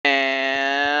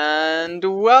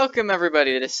And welcome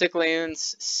everybody to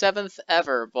Siclaune's 7th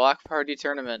ever block party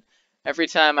tournament. Every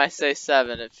time I say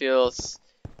 7, it feels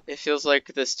like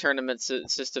this tournament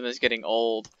system is getting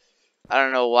old. I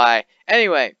don't know why.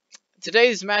 Anyway,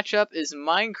 today's matchup is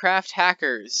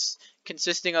MinecraftHackers,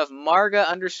 consisting of Marga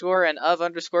underscore and of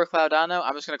underscore Cloudano.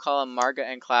 I'm just gonna call them Marga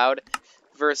and Cloud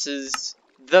versus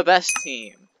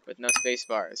TheBestTeam with no space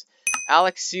bars.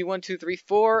 Alex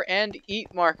C1234 and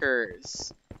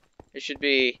EatMarkers. It should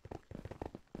be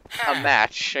a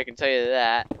match, I can tell you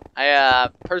that. I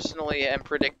personally am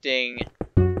predicting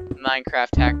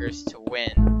MinecraftHackers to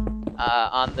win.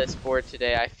 On this board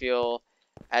today, I feel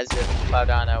as if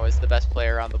Cloudano is the best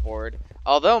player on the board.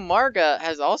 Although Marga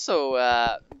has also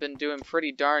been doing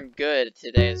pretty darn good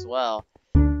today as well.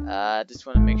 Just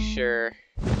want to make sure.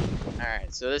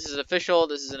 Alright, so this is official.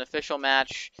 This is an official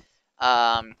match.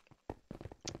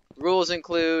 Rules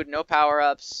include no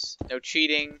power-ups, no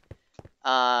cheating.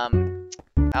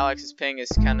 Alex's ping is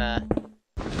kind of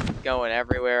going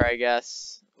everywhere, I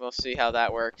guess. We'll see how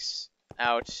that works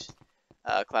out.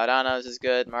 Cloudano's is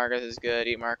good, Marga's is good,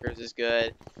 EatMarkers is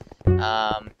good.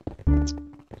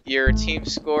 Your team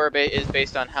score is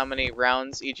based on how many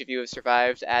rounds each of you have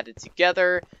survived added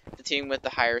together. The team with the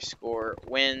higher score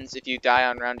wins. If you die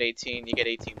on round 18, you get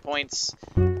 18 points.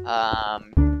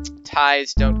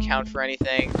 Ties don't count for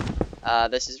anything.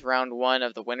 This is round 1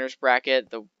 of the winner's bracket.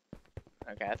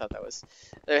 Okay, I thought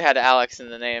they had Alex in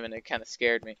the name and it kind of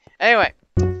scared me. Anyway,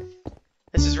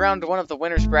 this is round 1 of the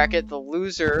winner's bracket. The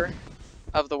loser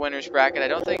of the winner's bracket, I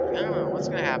don't know what's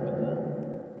going to happen to them.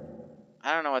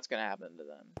 I don't know what's going to happen to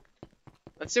them.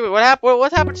 Let's see what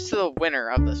happens to the winner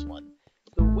of this one.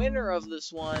 The winner of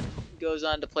this one goes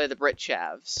on to play the Brit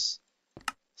Chavs.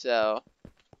 So,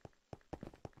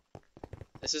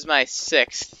 this is my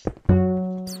 6th.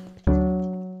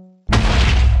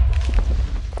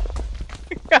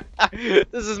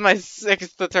 This is my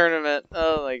 6th tournament.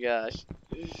 Oh my gosh.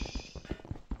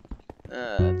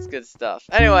 It's good stuff.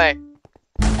 Anyway.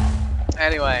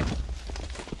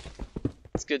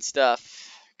 It's good stuff.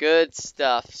 Good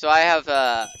stuff. So I have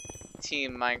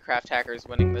Team MinecraftHackers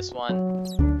winning this one.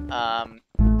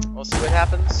 We'll see what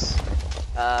happens.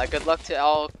 Good luck to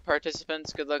all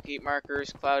participants. Good luck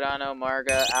EatMarkers, Cloudano,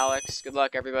 Marga, Alex. Good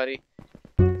luck everybody.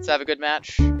 Let's have a good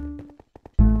match.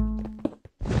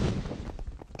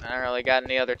 I don't really got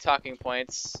any other talking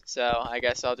points, so I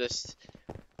guess I'll just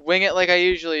wing it like I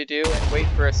usually do and wait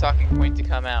for a talking point to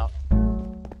come out.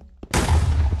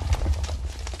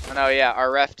 Oh yeah, our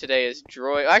ref today is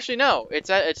Droid. Actually, no,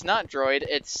 it's not Droid.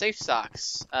 It's Safe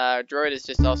Socks. Droid is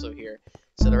just also here,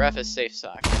 so the ref is Safe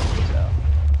Socks. So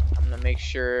I'm gonna make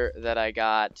sure that I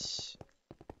got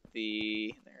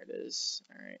the. There it is.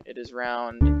 All right, it is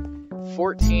round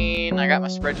 14. I got my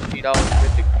spreadsheet all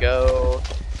good to go.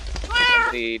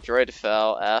 The droid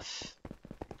fell. F.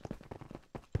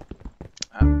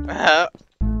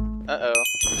 Uh-oh.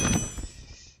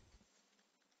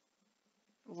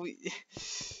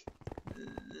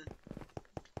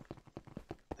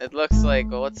 It looks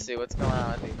like, well, let's see what's going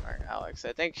on with Alex.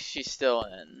 I think she's still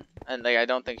in, and like I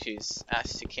don't think she's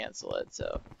asked to cancel it.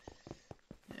 So,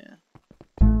 yeah.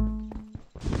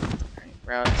 Alright,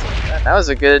 round 6. That was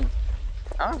a good.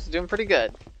 I was doing pretty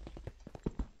good.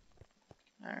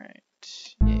 Alright.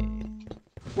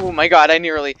 Oh my god, I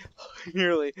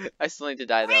still need to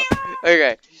die though.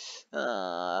 Okay.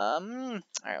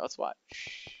 Alright, let's watch.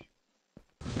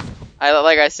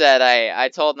 Like I said, I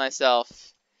told myself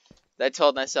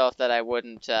that I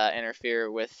wouldn't interfere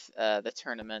with the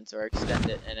tournament or extend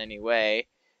it in any way.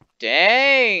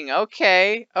 Dang,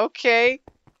 okay.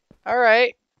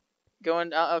 Alright.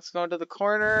 Let's go into the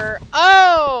corner.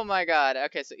 Oh my god.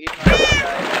 Okay, so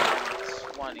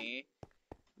EatMarkers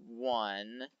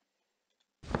 21.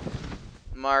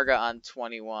 Marga on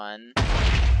 21.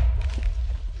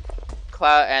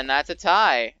 Cloud, and that's a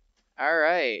tie.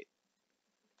 Alright.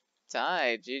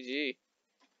 Tie, GG.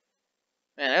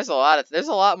 Man, there's a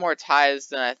lot more ties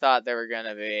than I thought there were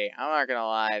gonna be. I'm not gonna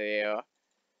lie to you.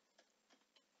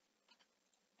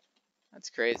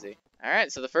 That's crazy.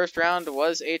 Alright, so the first round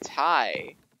was a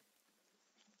tie.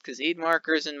 Because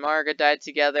EatMarkers and Marga died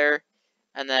together,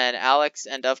 and then Alex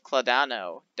and of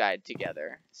Cloudano died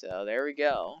together. So there we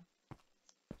go.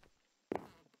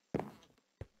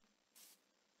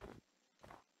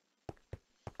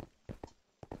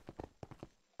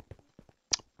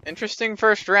 Interesting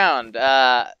first round.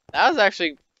 That was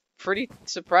actually pretty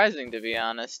surprising, to be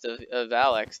honest, of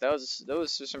Alex. Those were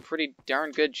some pretty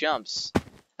darn good jumps.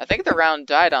 I think the round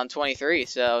died on 23,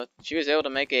 so she was able to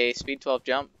make a speed 12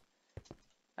 jump.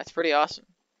 That's pretty awesome.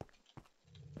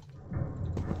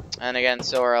 And again,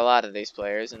 so are a lot of these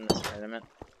players in this tournament.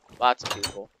 Lots of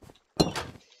people.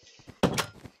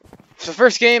 So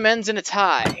first game ends in a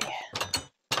tie.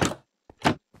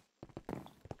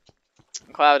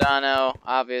 Cloudano,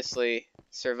 obviously,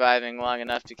 surviving long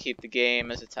enough to keep the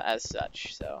game as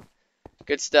such. So,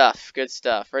 good stuff, good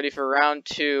stuff. Ready for round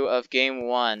 2 of game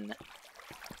 1.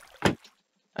 I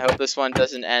hope this one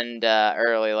doesn't end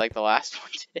early like the last one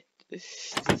did.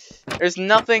 There's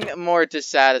nothing more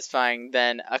dissatisfying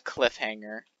than a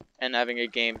cliffhanger and having a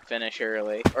game finish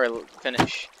early, or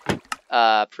finish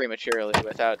prematurely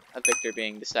without a victor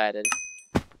being decided.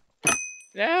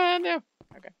 Yeah, no.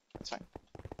 Okay, that's fine.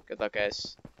 Good luck,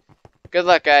 guys. Good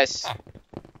luck, guys.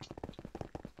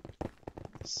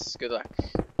 Good luck.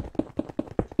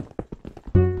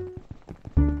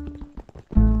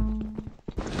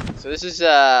 So this is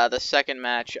the second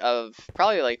match of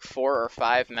probably like 4 or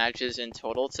 5 matches in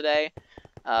total today.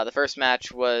 The first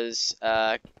match was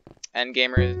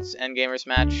Endgamers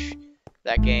match.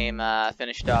 That game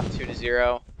finished off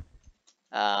 2-0.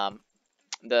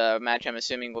 The match, I'm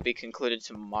assuming, will be concluded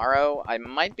tomorrow. I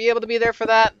might be able to be there for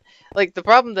that. Like, the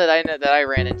problem that I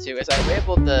ran into is I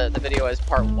labeled the video as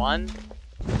part 1,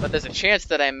 but there's a chance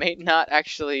that I may not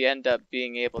actually end up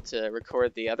being able to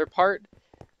record the other part,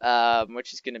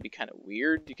 which is going to be kind of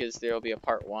weird because there will be a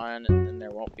part 1 and then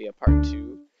there won't be a part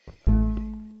 2.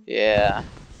 Yeah,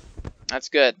 that's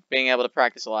good, being able to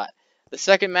practice a lot. The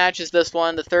second match is this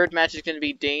one. The third match is going to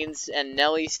be Dane's and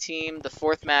Nellie's team. The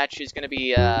fourth match is going to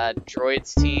be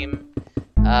Droid's team.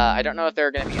 I don't know if there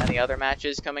are going to be any other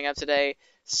matches coming up today.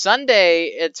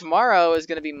 Sunday, tomorrow, is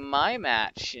going to be my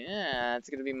match. Yeah, it's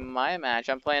going to be my match.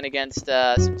 I'm playing against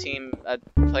a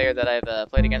player that I've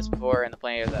played against before and the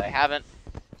player that I haven't,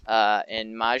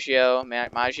 in Maggio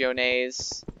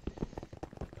Nays.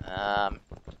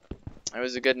 It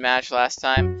was a good match last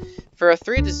time. For a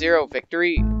 3-0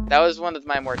 victory, that was one of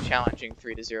my more challenging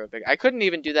 3-0 victories. I couldn't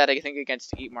even do that, I think,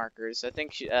 against EatMarkers. I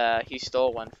think he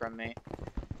stole one from me.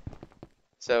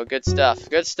 So, good stuff.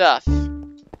 Good stuff.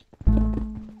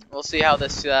 We'll see how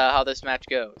this match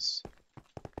goes.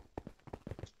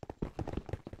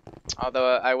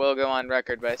 Although, I will go on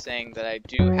record by saying that I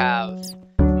do have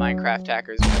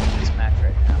MinecraftHackers winning this match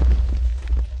right now.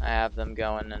 I have them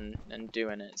going and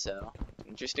doing it, so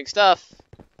interesting stuff.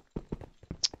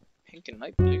 Pink and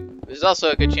light blue. This is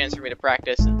also a good chance for me to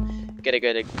practice and get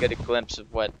a glimpse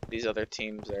of what these other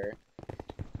teams are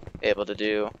able to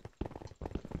do.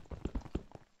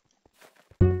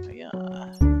 Yeah.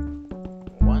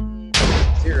 1,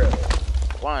 0.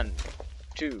 1,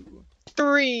 2,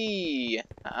 3.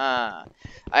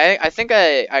 I think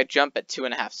I jump at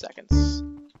 2.5 seconds.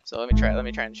 So let me try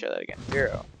and show that again.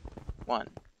 0, 1,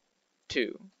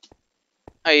 2.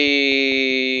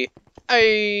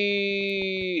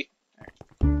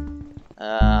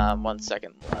 1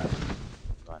 second left.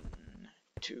 1,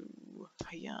 2.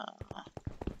 Hiya.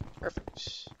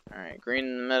 Perfect. Alright, green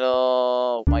in the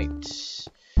middle, white.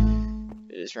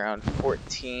 It is round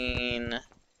 14.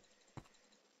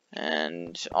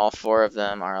 And all 4 of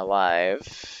them are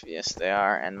alive. Yes, they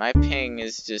are. And my ping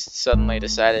is just suddenly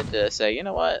decided to say, you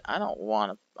know what? I don't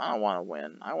want to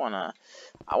win. I wanna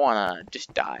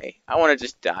just die. I wanna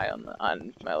just die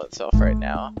on my little self right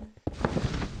now.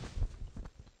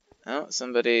 Oh,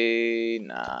 somebody.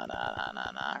 Nah.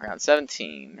 Round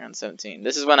 17. Round 17.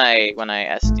 This is when I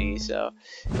SD. So,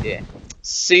 yeah.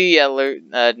 See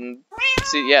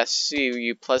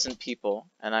you pleasant people,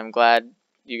 and I'm glad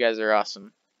you guys are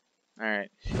awesome. All right.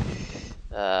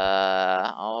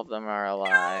 All of them are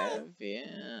alive.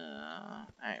 Yeah.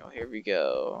 All right. Well, here we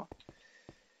go.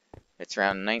 It's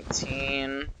round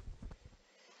 19.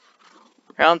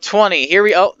 Round 20. Here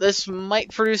we go. This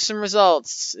might produce some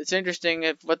results. It's interesting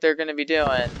what they're going to be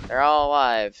doing. They're all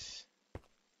alive.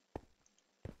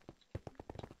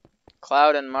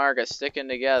 Cloud and Marga sticking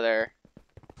together.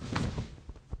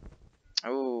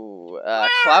 Ooh,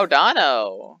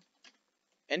 Cloudano.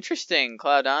 Interesting.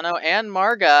 Cloudano and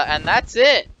Marga, and that's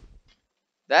it.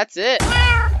 That's it.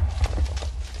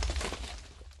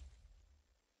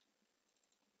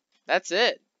 That's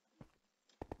it.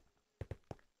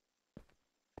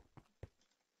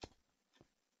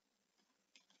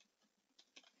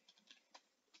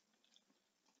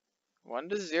 One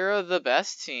to 0, the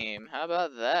best team. How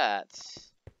about that?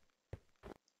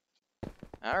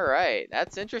 All right,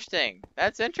 that's interesting.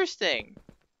 That's interesting.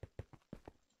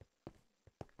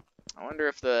 I wonder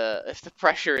if the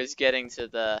pressure is getting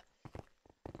to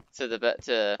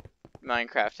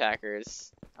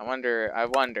MinecraftHackers. I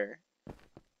wonder.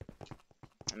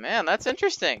 Man, that's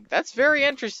interesting. That's very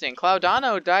interesting.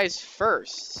 Cloudano dies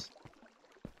first.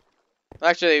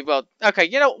 Actually, well, okay,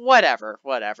 you know, whatever.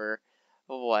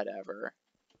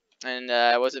 And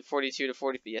was it 42 to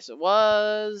 40? Yes, it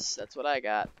was. That's what I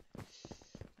got.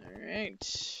 All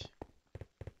right.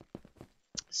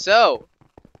 So,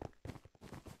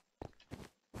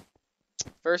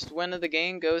 first win of the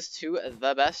game goes to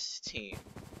the best team.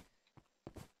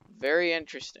 Very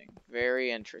interesting.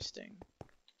 Very interesting.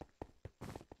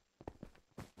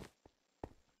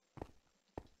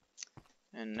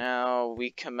 And now we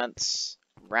commence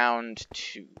round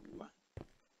 2.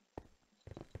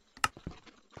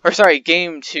 Or sorry,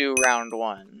 game 2, round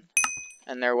 1.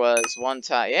 And there was one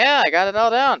tie. Yeah, I got it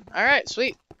all down. Alright,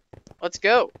 sweet. Let's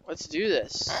go. Let's do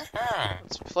this.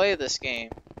 Let's play this game.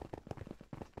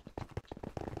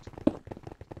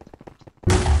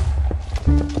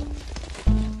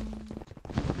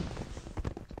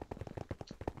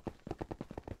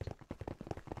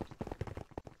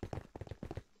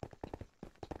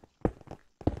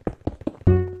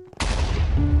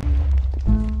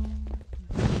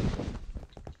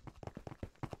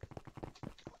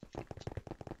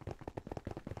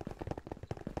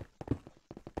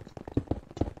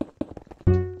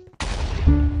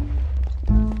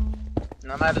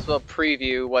 I might as well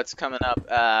preview what's coming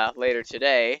up later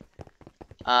today.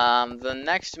 The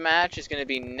next match is going to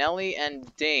be Nelly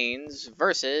and Danes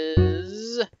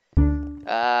versus who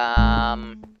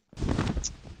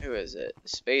is it?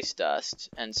 Space Dust,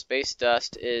 and Space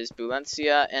Dust is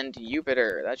Bulencia and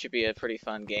Jupiter. That should be a pretty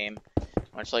fun game,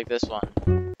 much like this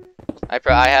one.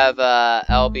 I have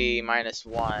LB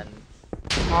 -1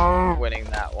 winning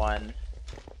that one,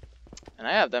 and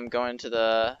I have them going to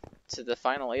the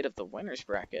final 8 of the winners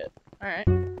bracket. Alright,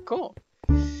 cool.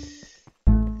 Yeah.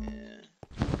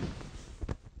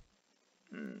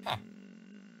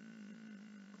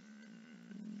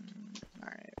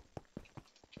 Alright.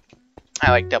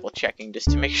 I like double checking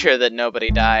just to make sure that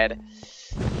nobody died.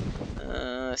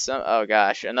 Oh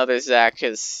gosh, another Zach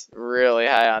is really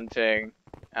high on ping.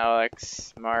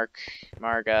 Alex, Mark,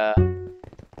 Marga,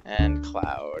 and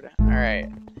Cloud. Alright.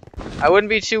 I wouldn't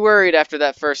be too worried after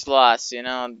that first loss, you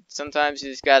know. Sometimes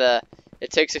you just gotta.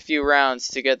 It takes a few rounds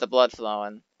to get the blood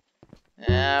flowing.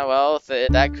 Yeah, well,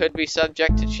 that could be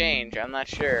subject to change. I'm not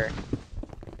sure.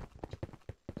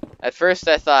 At first,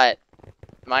 I thought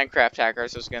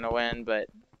MinecraftHackers was gonna win, but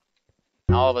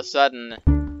all of a sudden,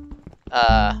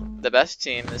 the best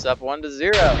team is up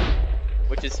 1-0,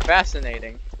 which is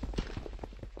fascinating.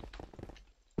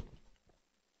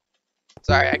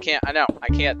 Sorry, I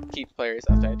can't keep players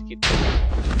left. I have to keep them.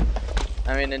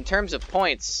 I mean, in terms of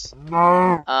points,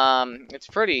 it's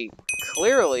pretty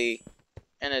clearly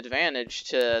an advantage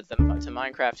to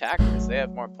MinecraftHackers. They have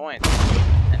more points,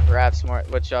 and perhaps more,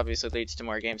 which obviously leads to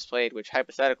more games played, which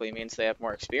hypothetically means they have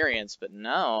more experience, but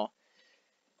no.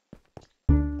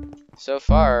 So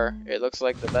far, it looks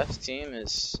like the best team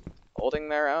is holding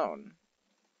their own.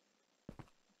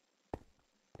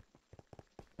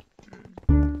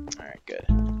 Alright, good.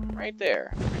 I'm right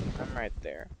there. I'm right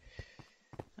there.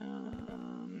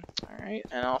 Alright,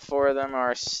 and all 4 of them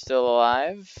are still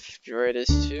alive. Droid is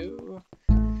too.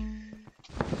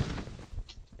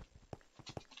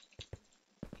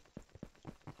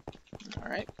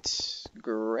 Alright.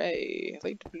 Gray.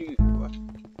 Late blue.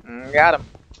 Got him.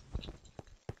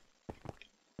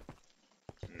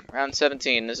 Round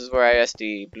 17. This is where I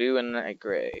SD. Blue and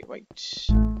gray. White.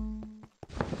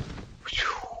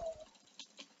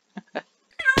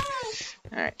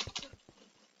 Alright.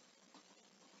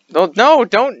 No,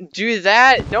 don't do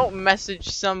that! Don't message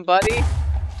somebody!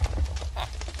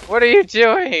 What are you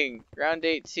doing? Round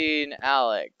 18,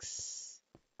 Alex.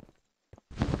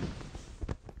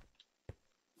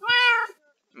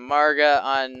 Marga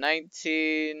on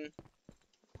 19.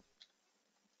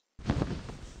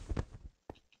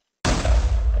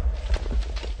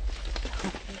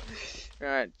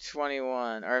 Alright,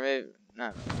 21. Or maybe, I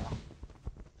don't know.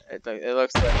 It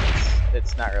looks like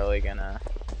it's not really gonna,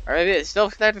 or maybe it still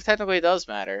technically does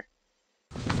matter.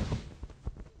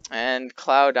 And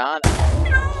Cloudana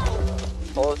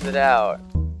pulls it out.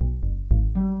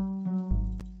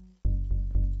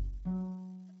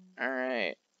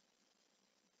 Alright.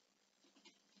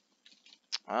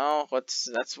 Well,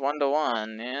 that's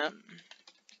 1-1, yeah.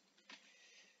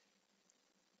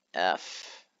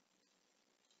 F.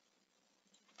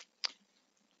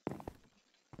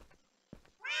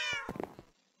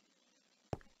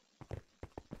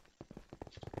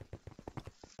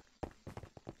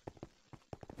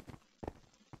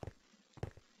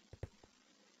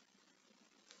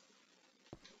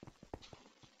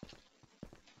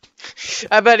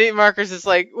 I bet EatMarkers is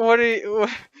like,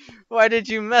 why did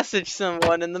you message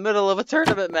someone in the middle of a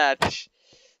tournament match?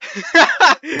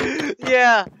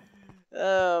 Yeah.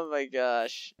 Oh my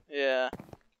gosh. Yeah.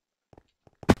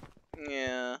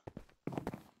 Yeah.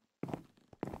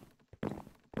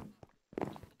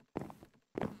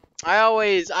 I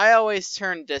always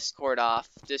turn Discord off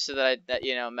just so that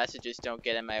you know, messages don't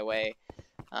get in my way.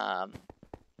 Yeah,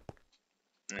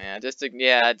 just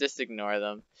ignore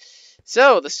them.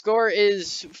 So the score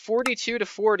is 42 to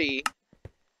 40.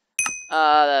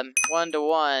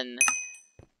 1-1.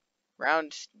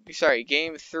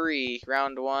 Game 3,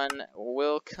 round 1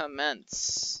 will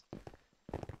commence.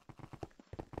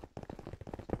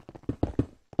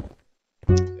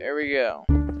 There we go.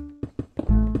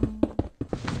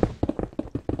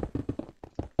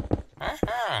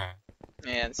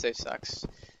 Man, safe sucks.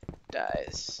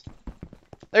 Dies.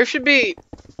 There should be.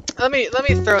 Let me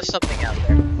throw something out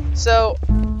there. So,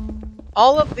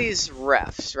 all of these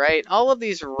refs, right? All of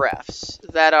these refs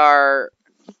that are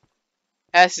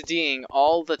SDing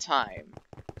all the time,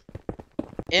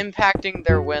 impacting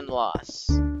their win-loss.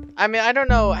 I mean, I don't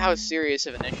know how serious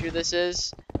of an issue this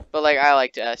is, but like, I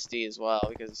like to SD as well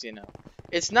because, you know,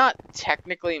 it's not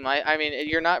technically my. I mean,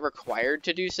 you're not required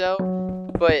to do so,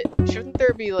 but shouldn't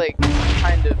there be like some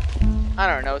kind of, I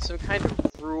don't know, some kind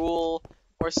of rule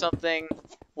or something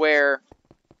where,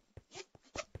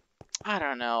 I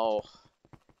don't know.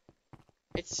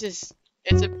 It's just,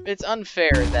 it's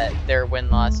unfair that their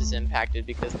win-loss is impacted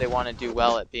because they want to do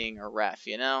well at being a ref,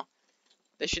 you know?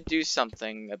 They should do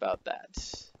something about that.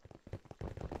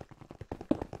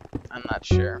 I'm not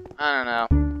sure. I don't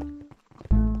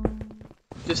know.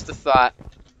 Just a thought.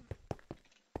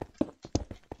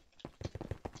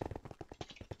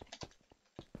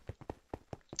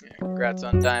 Yeah, congrats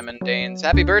on Diamond, Danes.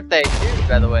 Happy birthday, too,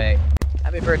 by the way.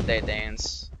 Happy birthday,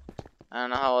 Danes. I don't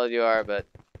know how old you are, but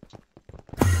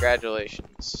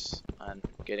congratulations on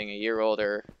getting a year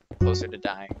older, closer to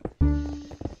dying.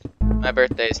 My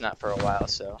birthday's not for a while,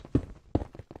 so,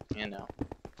 you know.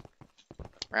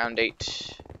 Round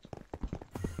 8.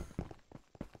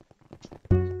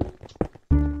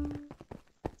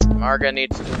 Marga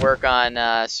needs to work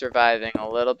on surviving a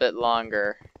little bit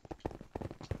longer.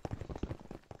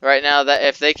 Right now, that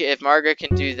if Marga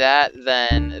can do that,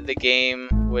 then the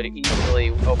game would easily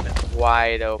open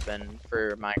wide open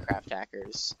for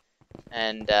MinecraftHackers.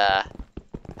 And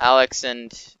Alex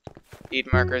and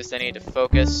EatMarkers, they need to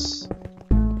focus,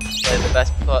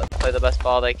 play the best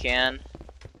ball they can.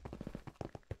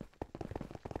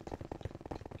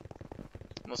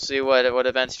 We'll see what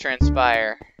events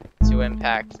transpire to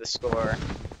impact the score.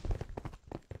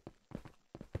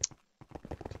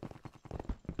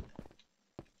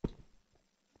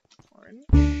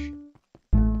 Orange.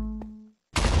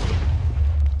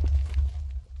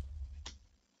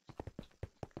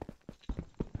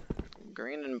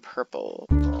 Green and purple.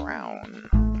 Brown.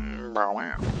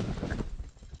 Brown.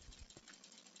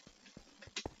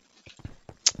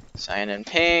 Cyan and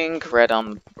pink. Red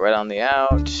on the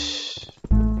out.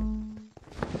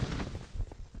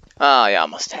 Oh, yeah,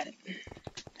 almost had it.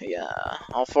 Yeah,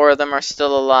 all 4 of them are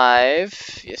still alive.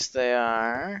 Yes, they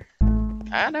are.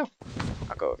 Ah, no.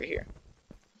 I'll go over here.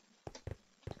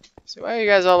 So why are you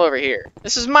guys all over here?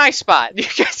 This is my spot. You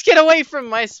guys get away from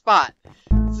my spot.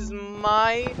 This is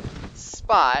my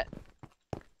spot.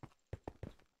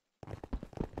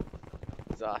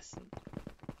 It's awesome.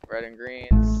 Red and green.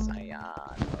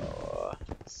 Cyano.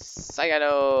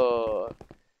 Cyano.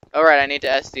 Alright, I need to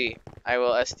SD. I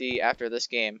will SD after this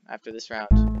game, after this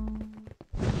round.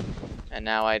 And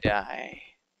now I die.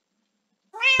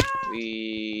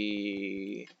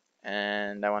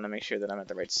 And I want to make sure that I'm at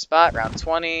the right spot. Round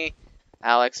 20.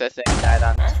 Alex, I think, died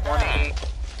on 20.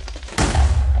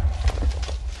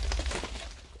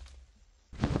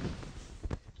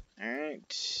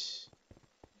 Alright.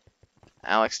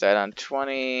 Alex died on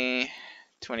 20.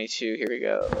 22, here we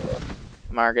go.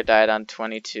 Marga died on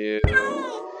 22.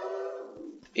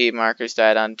 EatMarkers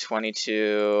died on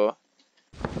 22.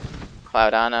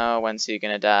 Cloudano, when's he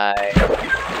gonna die?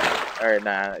 Or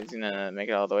nah, he's gonna make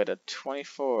it all the way to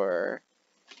 24.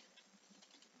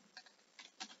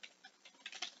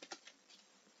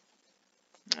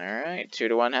 Alright,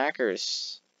 2-1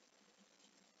 hackers.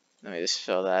 Let me just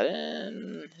fill that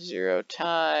in. 0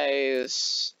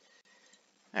 ties.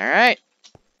 Alright.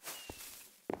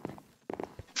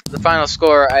 The final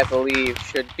score, I believe,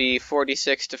 should be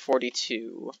 46 to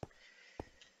 42.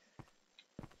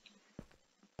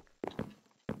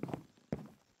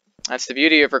 That's the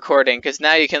beauty of recording, because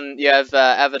now you have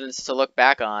evidence to look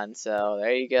back on. So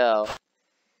there you go.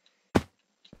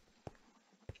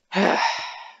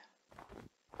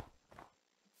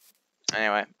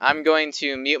 Anyway, I'm going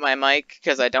to mute my mic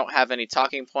because I don't have any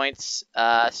talking points.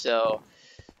 So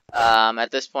At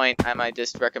this point, I might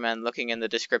just recommend looking in the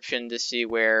description to see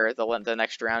where the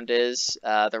next round is.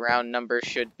 The round number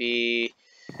should be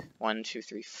 1, 2,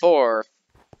 3, 4,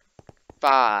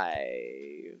 5.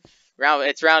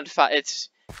 It's round 5. It's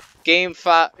game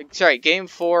 5. Sorry, game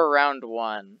 4, round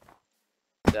 1.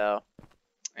 So,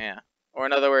 yeah. Or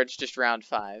in other words, just round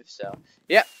 5. So,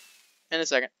 yeah. In a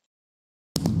second.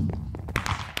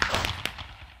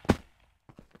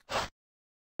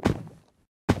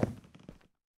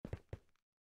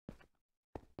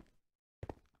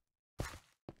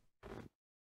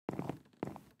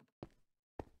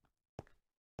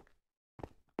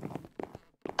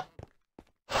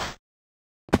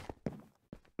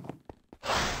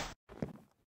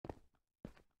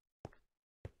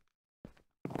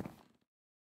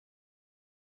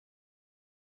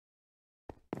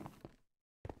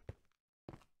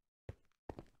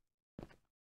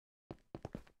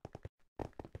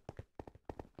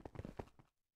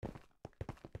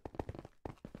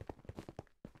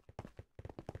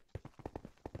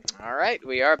 Alright,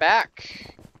 we are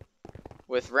back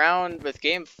with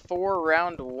game 4,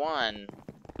 round 1.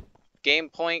 Game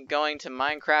point going to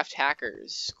MinecraftHackers.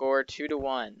 Score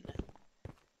 2-1.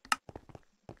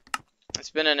 It's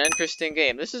been an interesting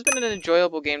game. This has been an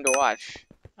enjoyable game to watch.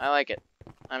 I like it.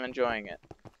 I'm enjoying it.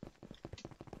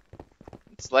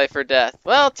 It's life or death.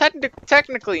 Well,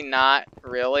 technically not,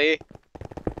 really.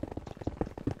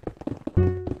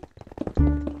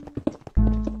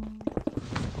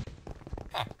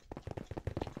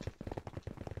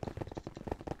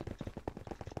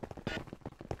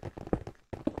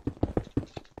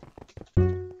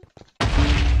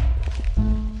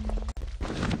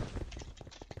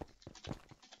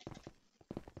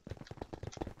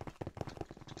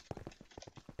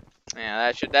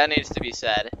 Yeah, that needs to be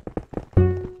said.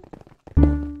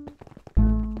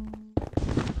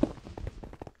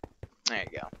 There you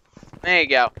go. There you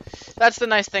go. That's the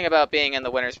nice thing about being in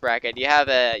the winner's bracket. You have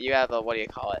a what do you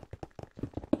call it?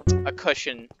 A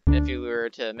cushion if you were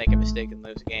to make a mistake and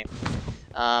lose a game.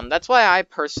 That's why I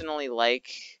personally like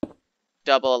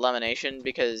double elimination,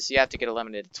 because you have to get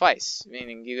eliminated twice,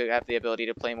 meaning you have the ability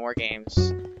to play more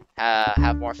games,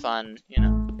 have more fun, you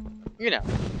know.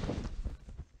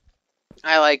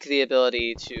 I like the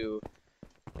ability to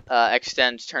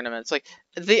extend tournaments. Like,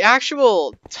 the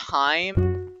actual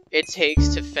time it takes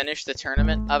to finish the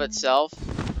tournament of itself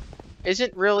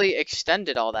isn't really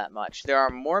extended all that much. There are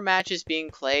more matches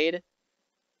being played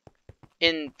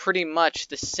in pretty much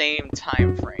the same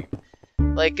time frame.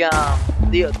 Like,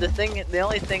 the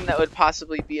only thing that would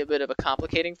possibly be a bit of a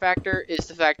complicating factor is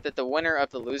the fact that the winner of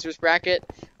the loser's bracket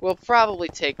will probably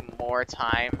take more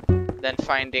time than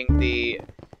finding the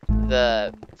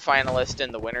finalist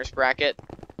in the winner's bracket.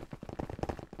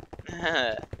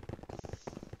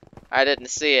 I didn't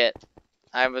see it.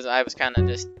 I was kind of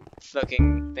just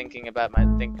thinking about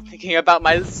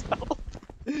myself.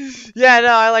 Yeah,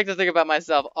 no, I like to think about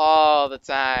myself all the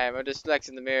time. I just flex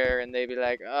in the mirror and they'd be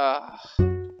like, "Oh,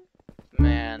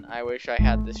 man, I wish I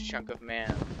had this chunk of man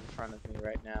in front of me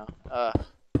right now."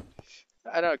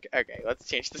 Okay, let's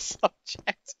change the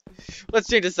subject. Let's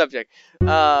change the subject.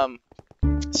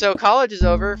 So college is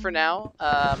over for now.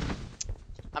 I'm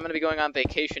gonna be going on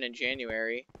vacation in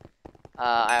January.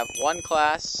 I have one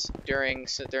class during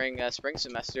spring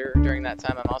semester. During that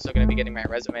time, I'm also going to be getting my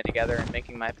resume together and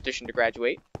making my petition to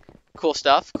graduate. Cool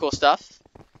stuff, cool stuff.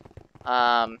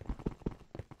 And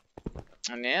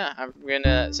yeah,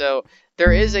 so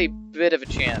there is a bit of a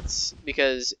chance,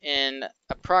 because in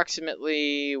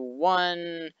approximately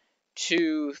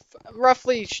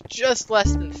roughly just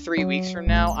less than 3 weeks from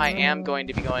now, I am going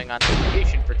to be going on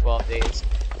vacation for 12 days.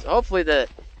 So hopefully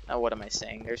what am I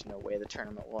saying? There's no way the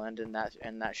tournament will end in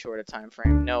that short a time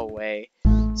frame. No way.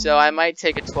 So I might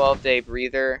take a 12-day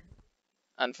breather.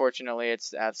 Unfortunately,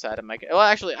 it's outside of my. Well,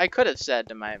 actually, I could have said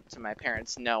to my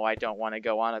parents, no, I don't want to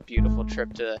go on a beautiful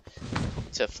trip to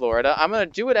Florida. I'm gonna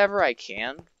do whatever I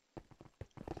can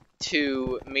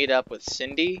to meet up with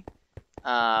Cindy.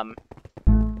 I've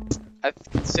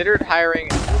considered hiring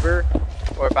an Uber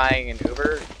or buying an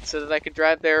Uber so that I could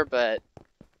drive there, but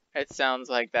it sounds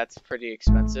like that's pretty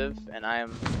expensive, and I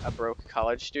am a broke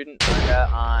college student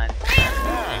on.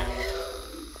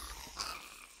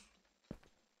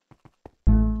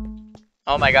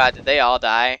 Oh my god, did they all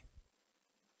die?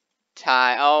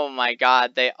 Oh my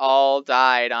god, they all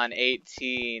died on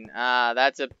 18.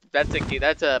 That's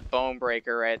a bone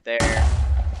breaker right there.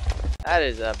 That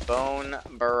is a bone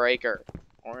breaker.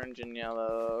 Orange and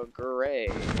yellow, gray.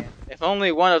 If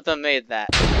only one of them made that.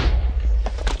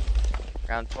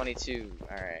 Round 22.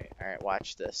 Alright,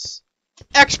 watch this.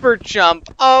 Expert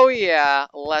jump! Oh yeah,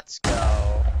 let's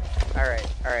go.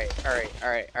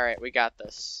 Alright, we got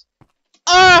this.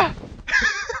 Ah!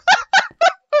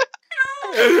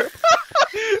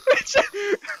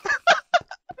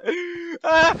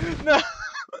 Ah, no!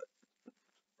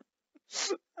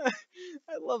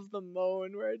 I love the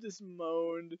moan where I just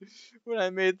moaned when I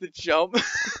made the jump.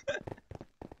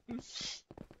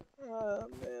 Oh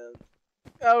man.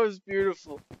 That was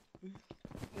beautiful.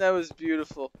 That was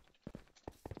beautiful.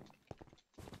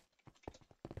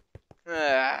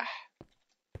 Ah.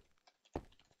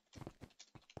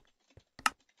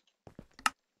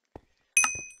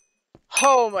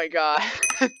 Oh my god.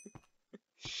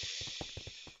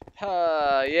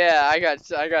 Yeah, I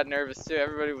got nervous too.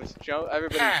 Everybody was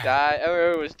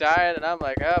everybody was dying, and I'm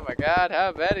like, oh my god,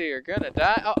 how many are gonna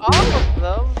die? Oh, all of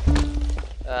them.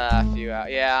 A few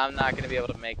out. Yeah, I'm not gonna be able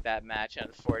to make that match,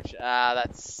 unfortunately.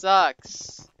 That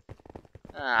sucks.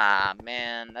 Ah,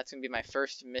 man, that's gonna be my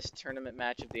first missed tournament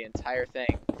match of the entire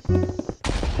thing.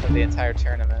 Of the entire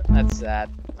tournament. That's sad.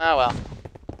 Oh well.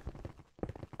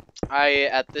 I,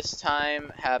 at this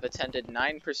time, have attended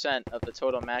 9% of the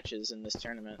total matches in this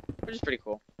tournament, which is pretty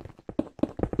cool.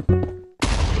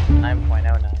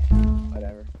 9.09,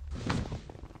 whatever.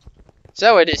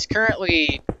 So it is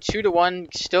currently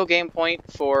 2-1, still game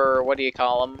point for, what do you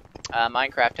call them,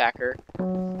 MinecraftHacker.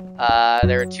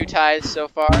 There are 2 ties so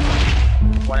far,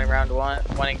 one in round 1,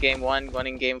 one in game 1, one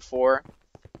in game 4.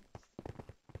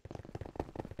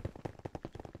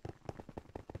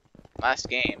 Last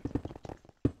game.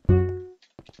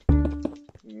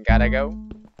 Gotta go.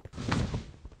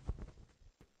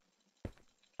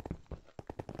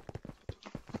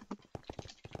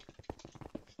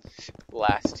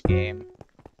 Last game.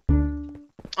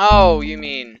 Oh, you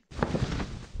mean...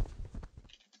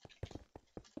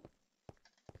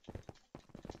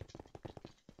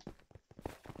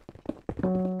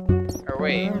 Or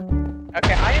wait.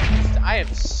 Okay, I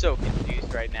am so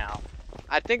confused right now.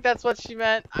 I think that's what she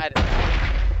meant.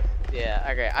 Yeah,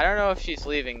 okay. I don't know if she's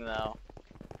leaving though.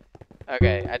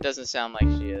 Okay, it doesn't sound like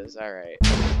she is. Alright.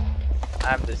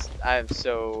 I'm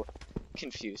so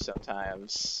confused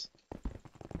sometimes.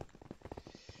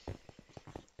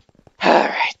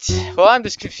 Alright. Well, I'm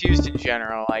just confused in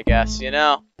general, I guess, you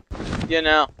know? You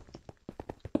know?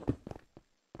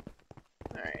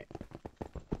 Alright.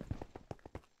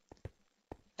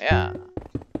 Yeah.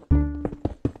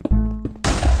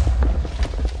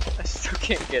 I still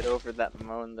can't get over that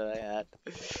moan that I had.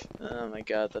 Oh my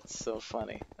god, that's so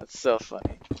funny. That's so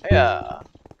funny. Yeah.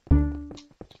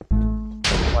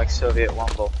 Like Soviet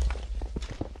Wumble.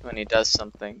 When he does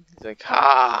something. He's like,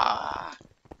 ha!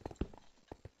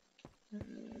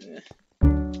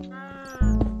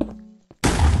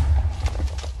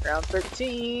 Round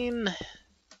 13.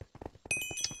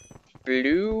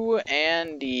 Blue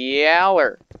and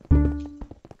Yaller.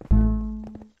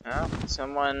 Oh,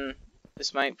 someone...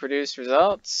 This might produce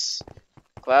results.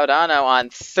 Cloudano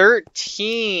on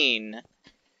 13.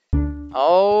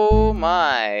 Oh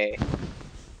my.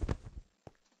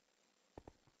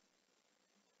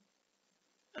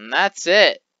 And that's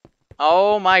it.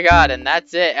 Oh my god, and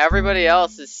that's it. Everybody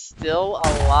else is still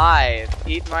alive.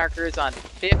 EatMarkers on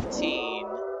 15.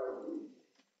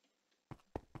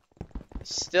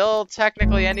 Still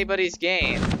technically anybody's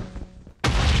game.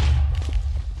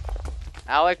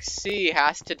 Alex C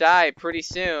has to die pretty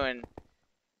soon.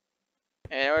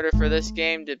 In order for this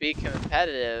game to be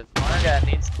competitive, Marga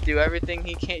needs to do everything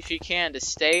she can to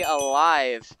stay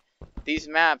alive. These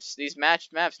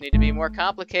matched maps need to be more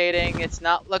complicating. It's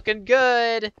not looking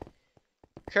good.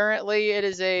 Currently, it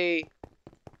is a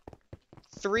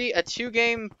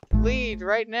 2-game lead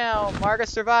right now. Marga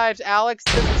survives. Alex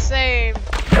does the same.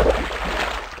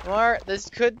 This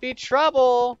could be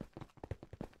trouble.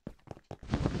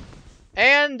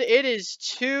 And it is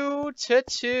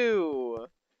 2-2.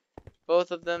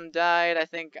 Both of them died, I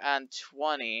think, on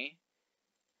 20.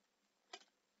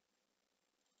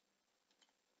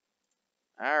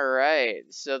 Alright,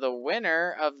 so the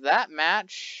winner of that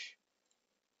match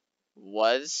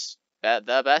was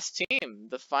the best team.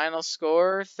 The final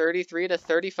score,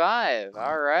 33-35.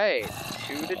 Alright,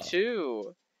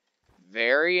 2-2.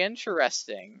 Very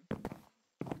interesting.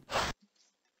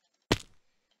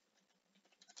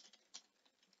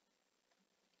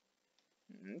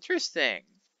 Interesting.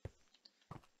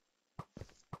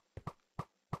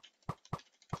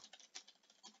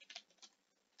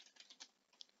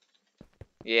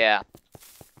 Yeah.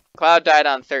 Cloud died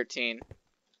on 13.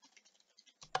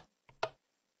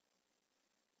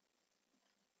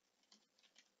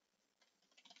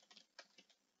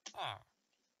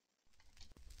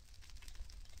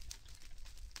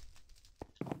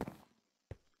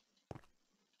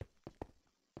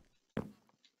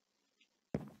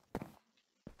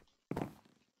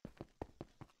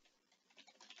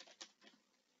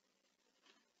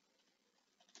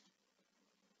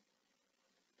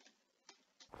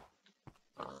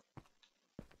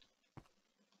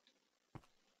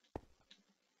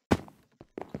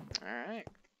 Alright.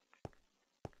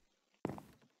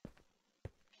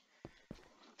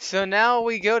 So now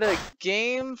we go to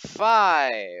game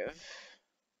 5.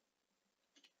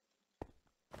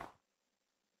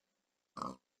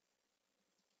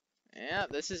 Yeah,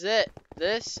 this is it.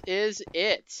 This is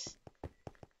it.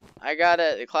 I got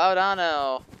it.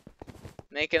 Cloudano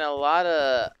making a lot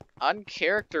of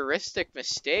uncharacteristic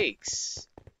mistakes.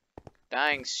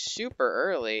 Dying super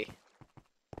early.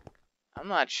 I'm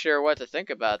not sure what to think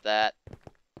about that.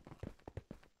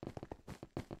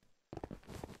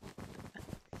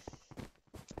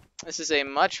 This is a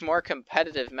much more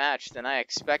competitive match than I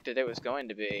expected it was going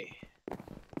to be.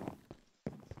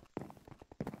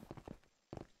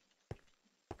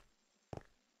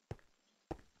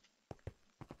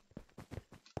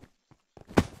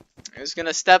 Who's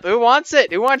gonna step? Who wants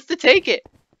it? Who wants to take it?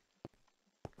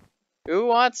 Who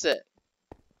wants it?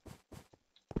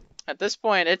 At this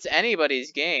point, it's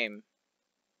anybody's game.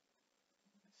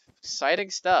 Exciting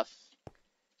stuff.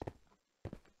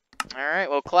 Alright,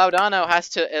 well, Cloudano has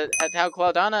to... how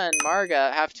Cloudana and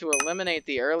Marga have to eliminate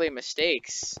the early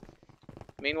mistakes.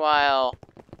 Meanwhile...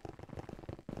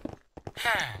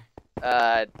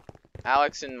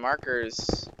 Alex and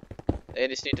Markers... they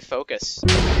just need to focus.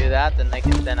 If they do that,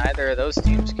 then either of those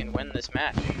teams can win this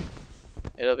match.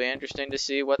 It'll be interesting to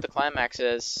see what the climax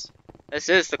is. This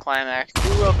is the climax.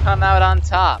 Who will come out on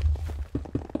top?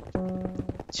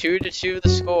 2-2 the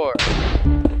score.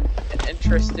 An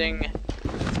interesting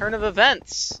turn of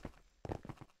events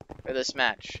for this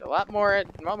match. A lot more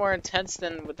intense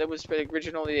than what was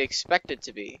originally expected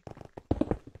to be.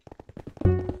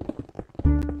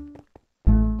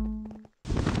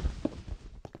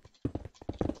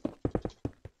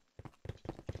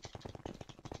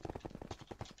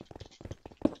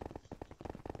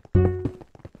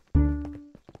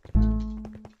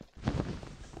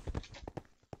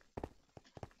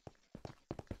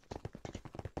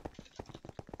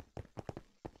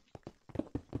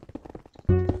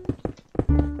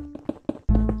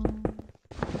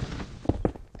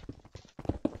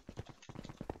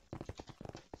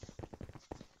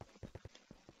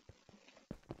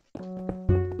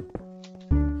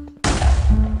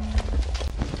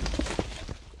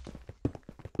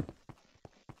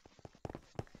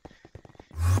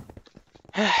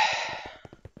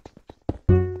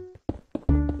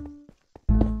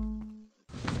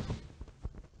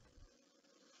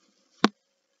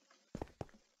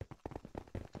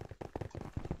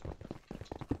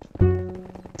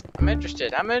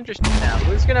 I'm interested now.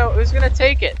 Who's gonna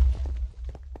take it?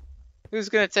 Who's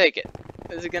gonna take it?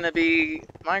 Is it gonna be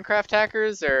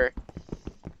MinecraftHackers or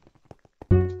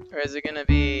is it gonna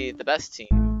be the best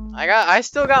team? I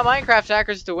still got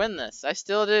MinecraftHackers to win this. I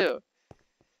still do.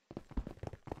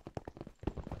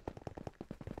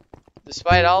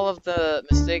 Despite all of the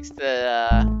mistakes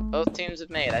that both teams have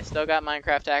made, I still got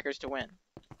MinecraftHackers to win.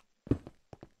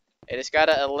 They just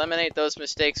gotta eliminate those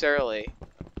mistakes early.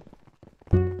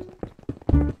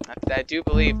 I do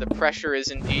believe the pressure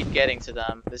is indeed getting to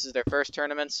them. This is their first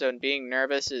tournament, so being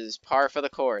nervous is par for the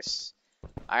course.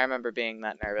 I remember being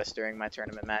that nervous during my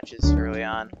tournament matches early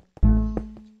on.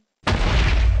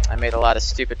 I made a lot of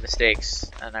stupid mistakes,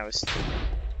 and I was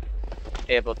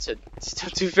able to still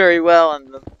do very well on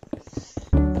them.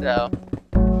 So,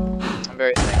 I'm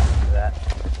very thankful for that.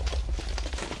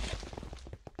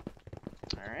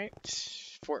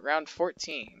 Alright, round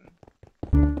 14.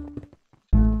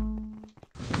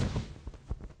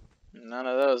 None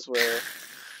of those were.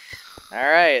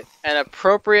 Alright, an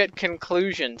appropriate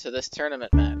conclusion to this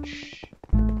tournament match.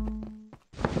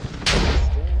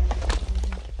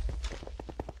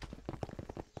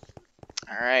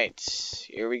 Alright,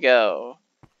 here we go.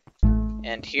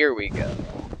 And here we go.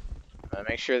 I'm gonna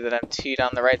make sure that I'm teed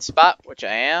on the right spot, which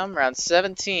I am. Round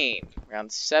 17.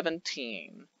 Round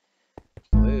 17.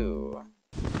 Blue.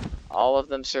 All of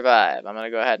them survive. I'm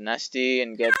gonna go ahead and SD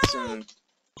and get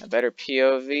a better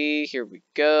POV. Here we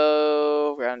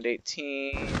go. Round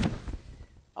 18.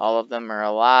 All of them are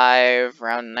alive.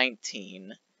 Round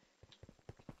 19.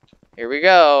 Here we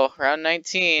go. Round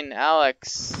 19.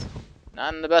 Alex.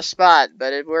 Not in the best spot,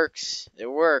 but it works. It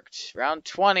worked. Round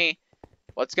 20.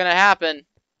 What's gonna happen?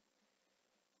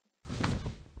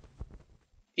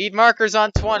 EatMarkers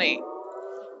on 20.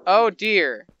 Oh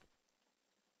dear.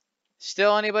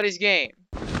 Still anybody's game.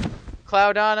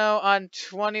 Cloudano on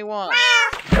 21.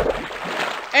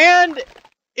 And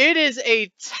it is a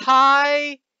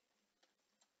tie.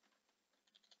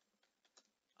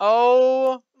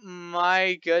 Oh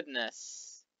my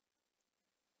goodness.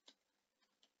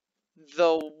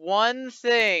 The one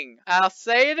thing, I'll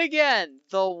say it again,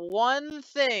 the one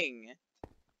thing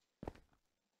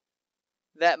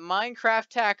that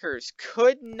Minecraft hackers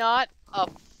could not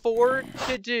afford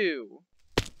to do.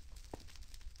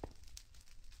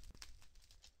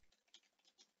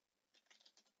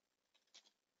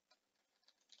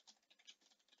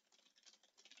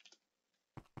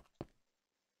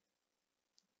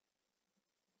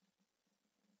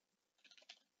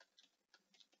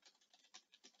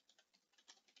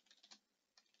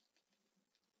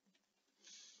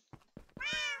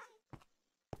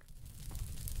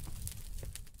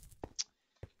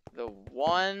 The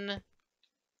one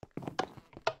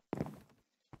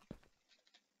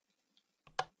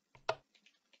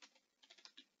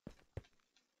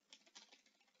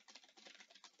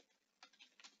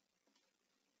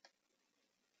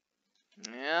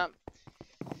yeah,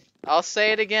 I'll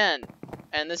say it again,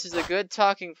 and this is a good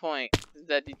talking point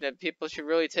that people should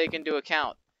really take into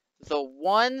account. The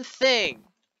one thing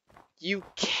you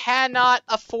cannot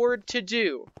afford to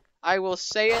do, I will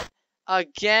say it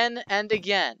again and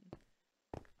again.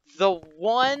 The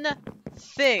one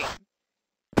thing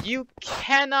you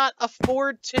cannot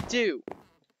afford to do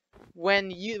when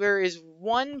there is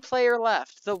one player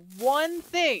left, the one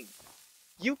thing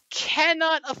you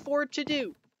cannot afford to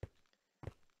do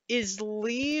is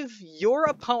leave your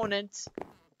opponent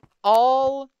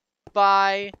all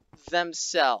by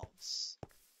themselves.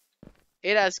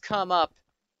 It has come up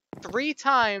 3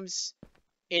 times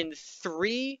in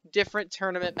 3 different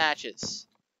tournament matches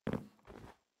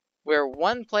where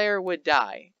one player would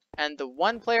die and the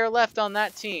one player left on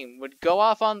that team would go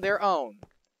off on their own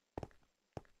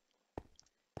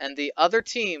and the other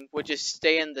team would just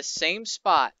stay in the same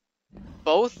spot,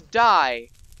 both die,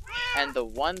 and the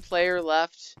one player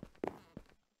left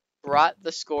brought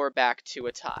the score back to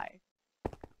a tie.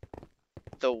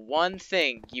 The one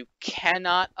thing you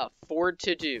cannot afford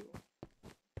to do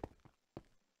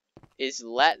is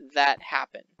let that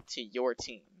happen to your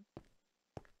team.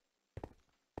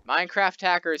 Minecraft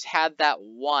hackers had that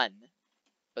one,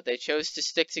 but they chose to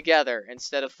stick together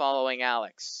instead of following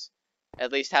Alex.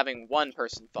 At least having one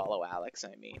person follow Alex,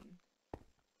 I mean.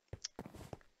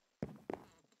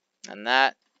 And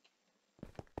that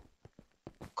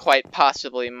quite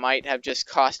possibly might have just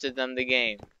costed them the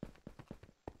game.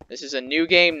 This is a new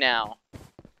game now.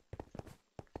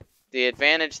 The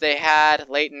advantage they had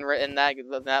late in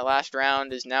that last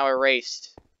round is now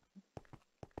erased.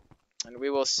 And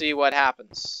we will see what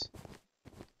happens.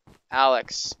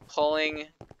 Alex pulling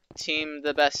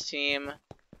the best team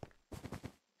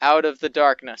out of the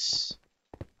darkness,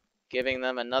 giving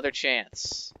them another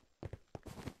chance.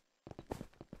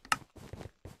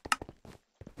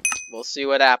 We'll see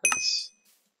what happens.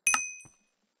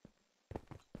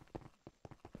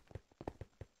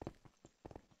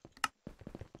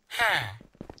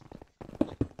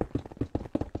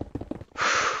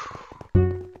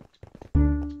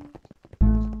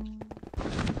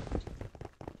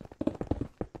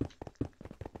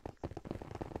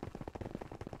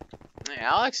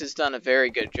 Alex has done a very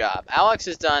good job. Alex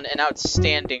has done an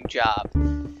outstanding job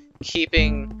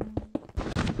keeping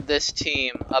this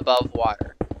team above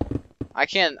water. I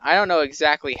don't know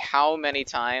exactly how many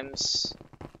times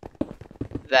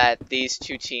that these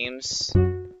two teams,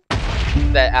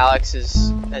 that Alex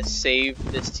has saved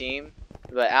this team,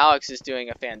 but Alex is doing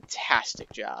a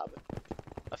fantastic job.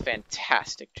 A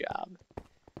fantastic job.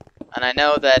 And I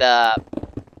know that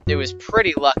it was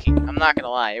pretty lucky. I'm not gonna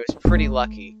lie, it was pretty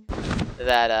lucky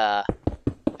that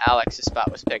Alex's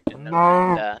spot was picked and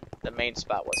the main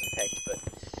spot wasn't picked, but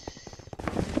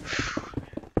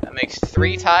that makes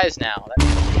 3 ties now.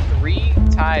 That's 3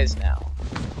 ties now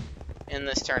in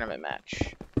this tournament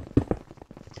match.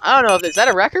 I don't know if is that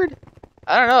a record?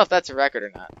 I don't know if that's a record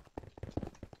or not.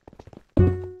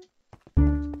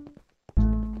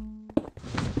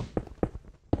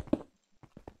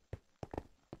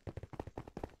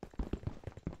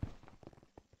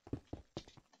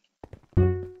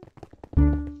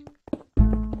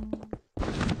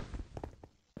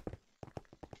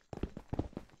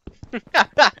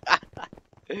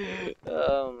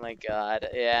 Oh my god.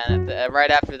 Yeah, and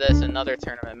right after this, another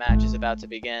tournament match is about to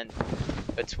begin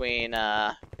between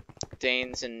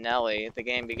Danes and Nelly. The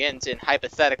game begins in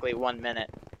hypothetically 1 minute.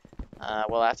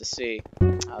 We'll have to see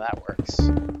how that works.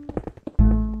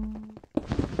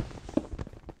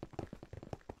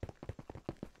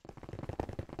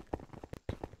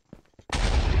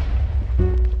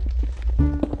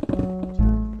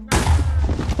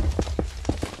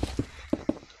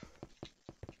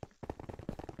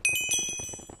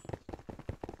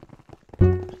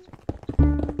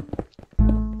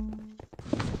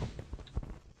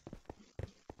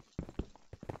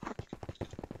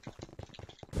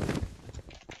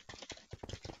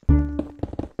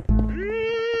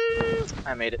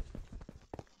 I made it.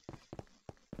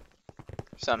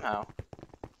 Somehow.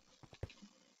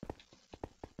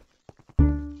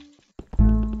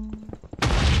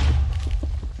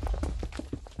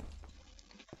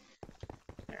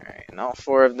 Alright, and all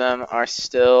 4 of them are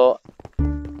still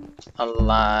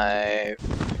alive.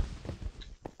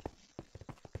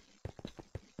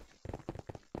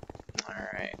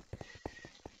 Alright.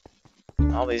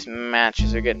 All these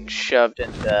matches are getting shoved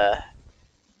into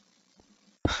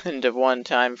one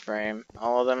time frame.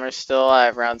 All of them are still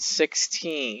alive. Round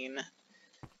 16.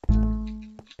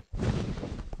 And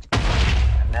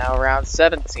now round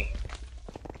 17.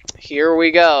 Here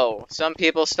we go. Some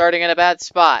people starting in a bad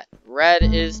spot. Red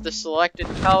is the selected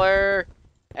color.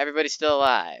 Everybody's still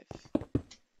alive.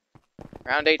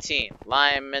 Round 18.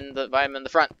 Lime in the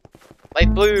front.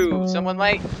 Light blue. Someone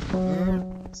might.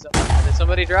 Did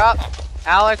somebody drop?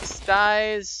 Alex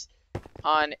dies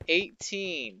on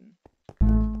 18.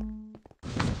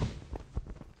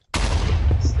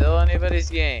 Still anybody's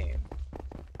game.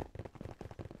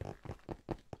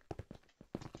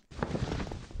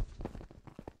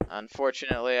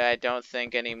 Unfortunately, I don't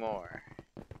think anymore.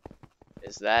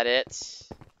 Is that it?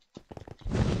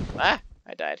 Ah,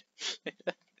 I died.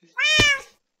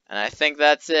 And I think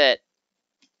that's it.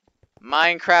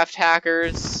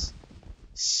 MinecraftHackers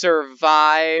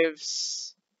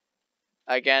survives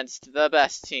against the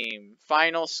best team.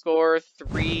 Final score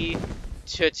 3-2.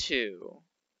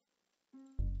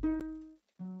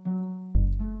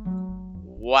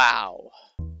 Wow.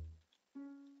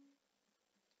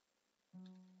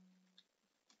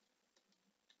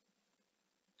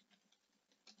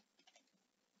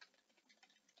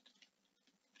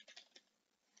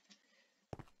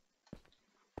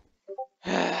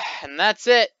 And that's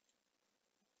it.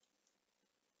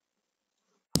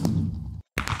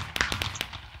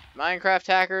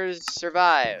 MinecraftHackers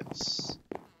survives.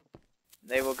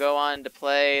 They will go on to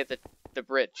play the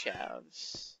Brit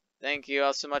Chavs. Thank you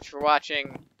all so much for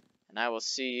watching, and I will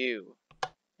see you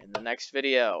in the next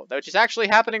video, which is actually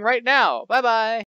happening right now. Bye bye.